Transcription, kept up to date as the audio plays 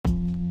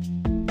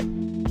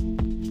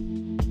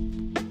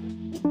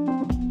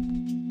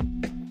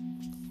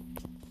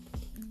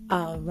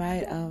All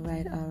right.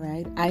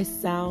 I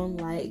sound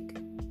like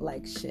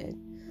shit.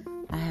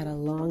 I had a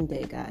long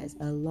day, guys.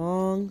 A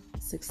long,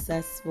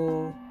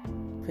 successful,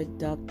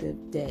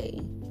 productive day.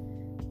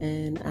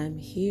 And I'm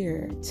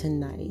here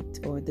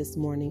tonight or this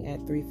morning at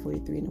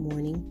 3:43 in the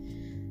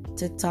morning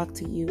to talk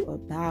to you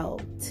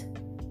about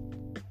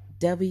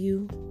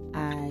WIB,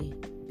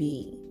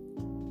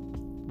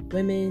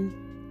 Women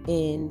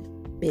in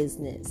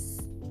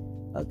Business.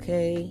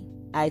 Okay?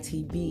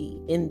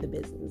 ITB, in the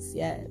business,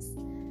 yes.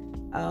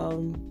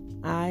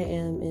 I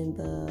am in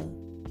the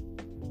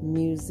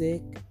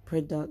music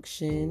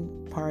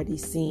production party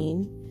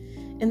scene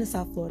in the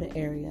South Florida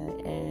area,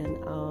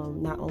 and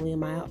not only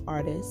am I an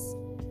artist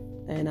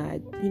and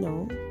I,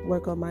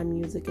 work on my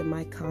music and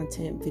my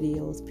content,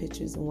 videos,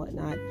 pictures and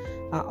whatnot,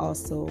 I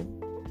also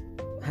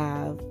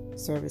have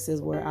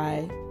services where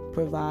I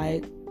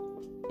provide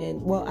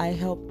I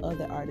help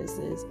other artists,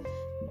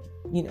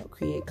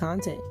 create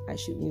content. I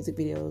shoot music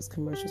videos,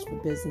 commercials for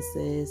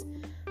businesses.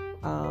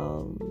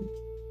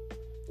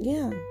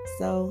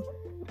 So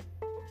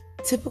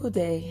typical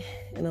day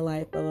in the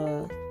life of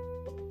a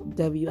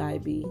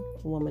WIB,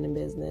 woman in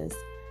business.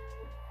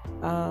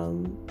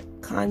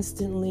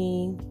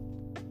 Constantly,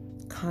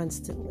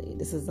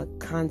 this is a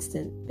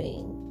constant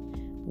thing.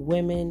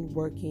 Women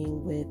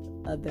working with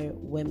other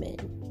women.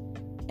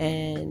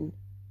 And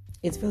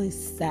it's really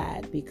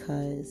sad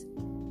because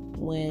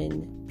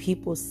when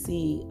people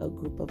see a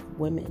group of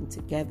women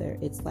together,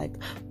 it's like,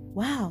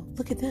 wow,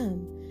 look at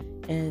them.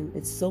 And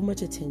it's so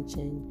much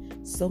attention.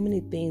 So many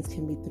things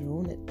can be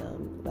thrown at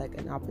them,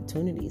 and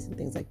opportunities and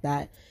things like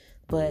that.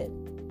 But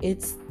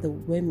it's the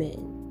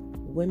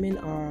women. Women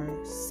are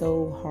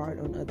so hard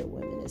on other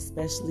women,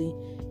 especially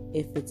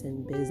if it's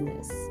in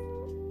business.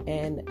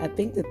 And I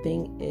think the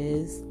thing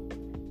is,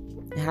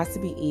 it has to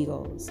be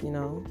egos,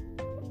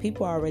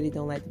 People already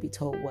don't like to be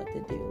told what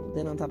to do.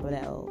 Then on top of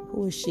that,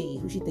 who is she?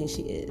 Who she thinks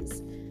she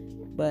is?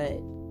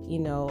 But,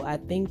 I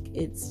think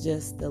it's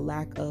just the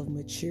lack of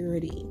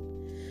maturity.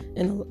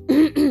 And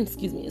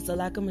it's a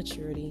lack of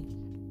maturity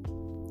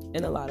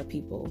in a lot of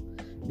people,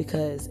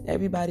 because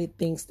everybody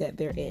thinks that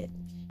they're it.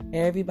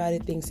 Everybody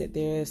thinks that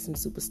they're some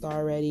superstar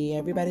already.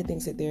 Everybody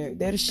thinks that they're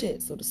the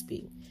shit, so to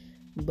speak.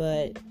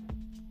 But,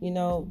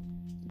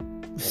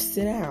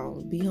 sit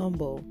down, be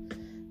humble.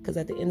 Because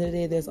at the end of the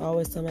day, there's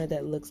always somebody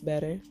that looks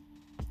better,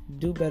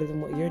 do better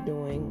than what you're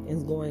doing, and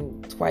is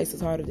going twice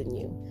as harder than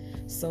you.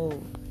 So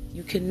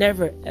you can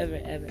never,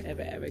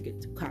 ever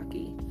get too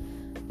cocky.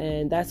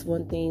 And that's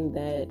one thing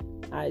that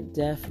I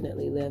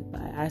definitely live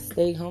by. I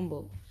stay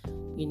humble.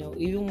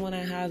 Even when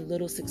I have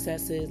little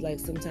successes, like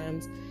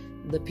sometimes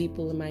the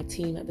people in my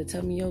team have to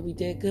tell me, we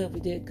did good.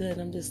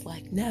 And I'm just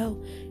like,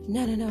 no.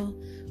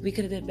 We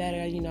could have did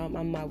better.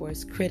 I'm my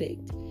worst critic.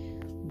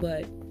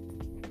 But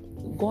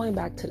going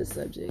back to the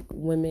subject,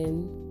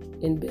 women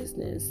in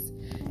business,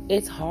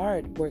 it's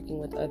hard working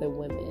with other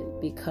women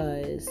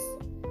because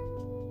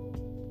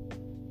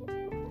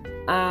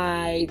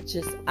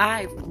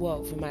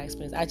from my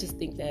experience, I just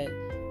think that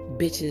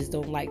bitches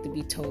don't like to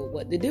be told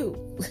what to do.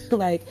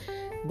 But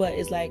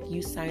it's like,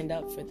 you signed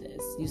up for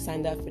this.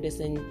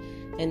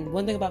 And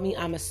one thing about me,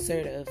 I'm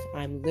assertive.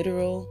 I'm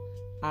literal.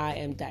 I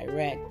am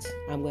direct.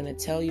 I'm going to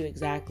tell you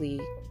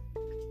exactly,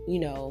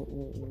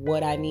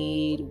 what I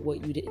need,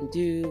 what you didn't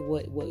do,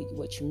 what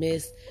you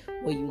missed,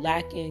 what you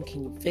lack in,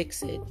 can you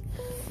fix it?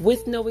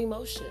 With no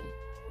emotion.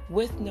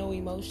 But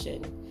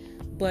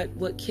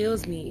what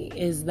kills me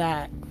is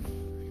that,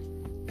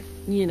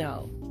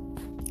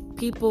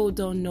 people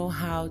don't know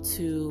how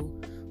to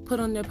put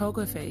on their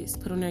poker face,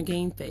 put on their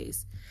game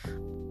face.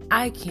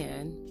 I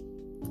could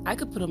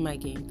put on my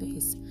game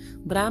face,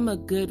 but I'm a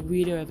good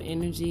reader of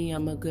energy.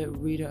 I'm a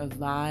good reader of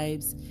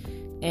vibes.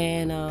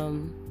 And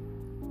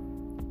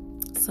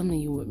some of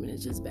you women are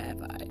just bad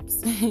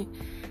vibes.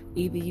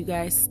 Either you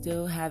guys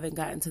still haven't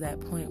gotten to that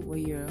point where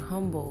you're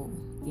humble,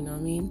 you know what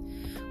I mean?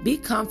 Be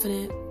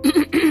confident.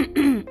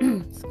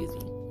 Excuse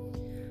me.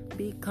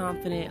 Be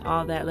confident,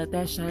 all that. Let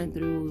that shine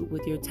through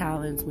with your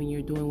talents when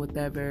you're doing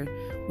whatever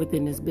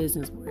within this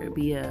business, whether it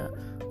be a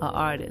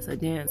artist, a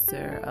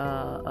dancer,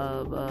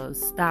 a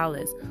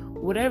stylist,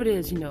 whatever it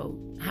is,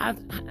 have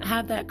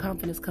that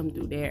confidence come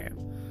through there.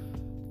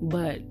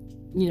 But,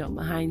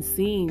 behind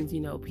scenes,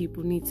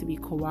 people need to be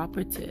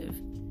cooperative.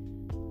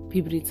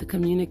 People need to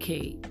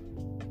communicate.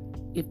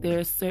 If there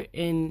are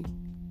certain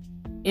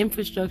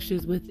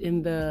infrastructures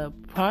within the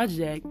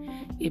project,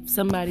 if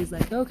somebody's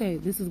like, okay,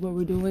 this is what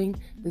we're doing,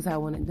 this is how I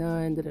want it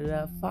done,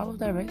 follow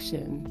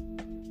direction.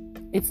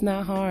 It's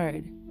not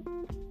hard.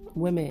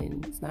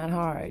 Women, it's not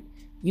hard.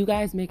 You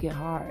guys make it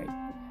hard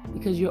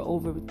because you're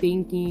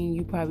overthinking.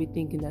 You probably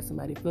thinking that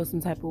somebody feels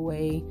some type of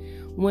way,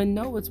 when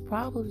no, it's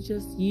probably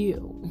just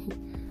you.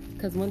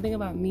 Because one thing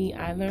about me,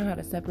 I learned how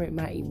to separate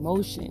my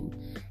emotion,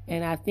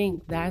 and I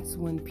think that's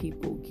when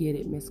people get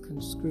it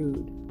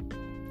misconstrued.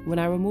 When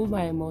I remove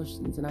my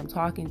emotions and I'm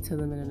talking to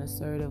them in an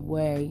assertive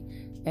way,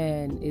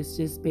 and it's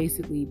just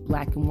basically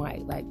black and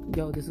white, like,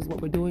 yo, this is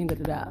what we're doing,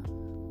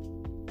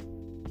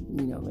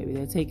 Maybe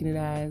they're taking it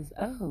as,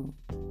 oh,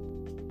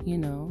 You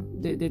know,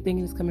 they're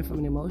thinking it's coming from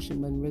an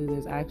emotion, but really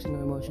there's actually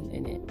no emotion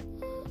in it.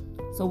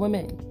 So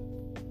women,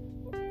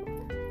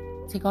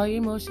 take all your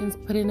emotions,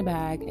 put it in a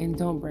bag, and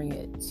don't bring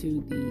it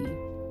to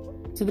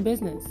the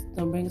business.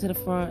 Don't bring it to the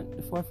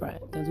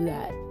forefront. Don't do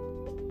that.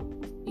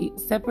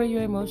 Separate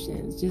your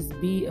emotions. Just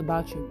be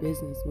about your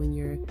business when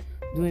you're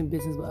doing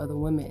business with other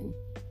women.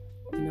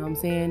 You know what I'm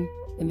saying?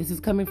 And this is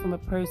coming from a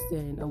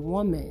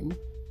woman,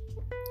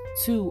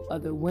 to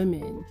other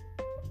women.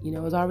 You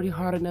know, it's already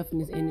hard enough in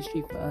this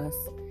industry for us.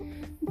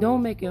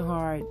 Don't make it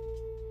hard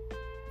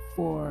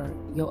for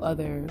your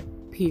other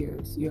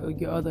peers,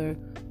 your other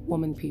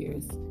woman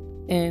peers.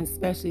 And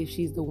especially if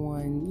she's the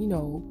one, you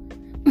know,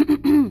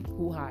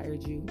 who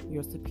hired you,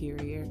 your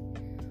superior.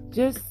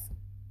 Just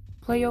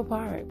play your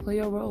part, play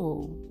your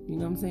role. You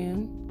know what I'm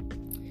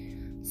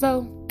saying?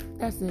 So,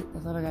 that's it.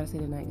 That's all I gotta say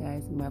tonight,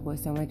 guys. My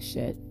voice sounds like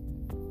shit.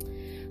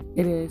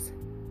 It is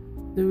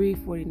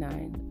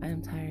 3:49. I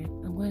am tired.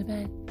 I'm going to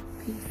bed.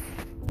 Peace.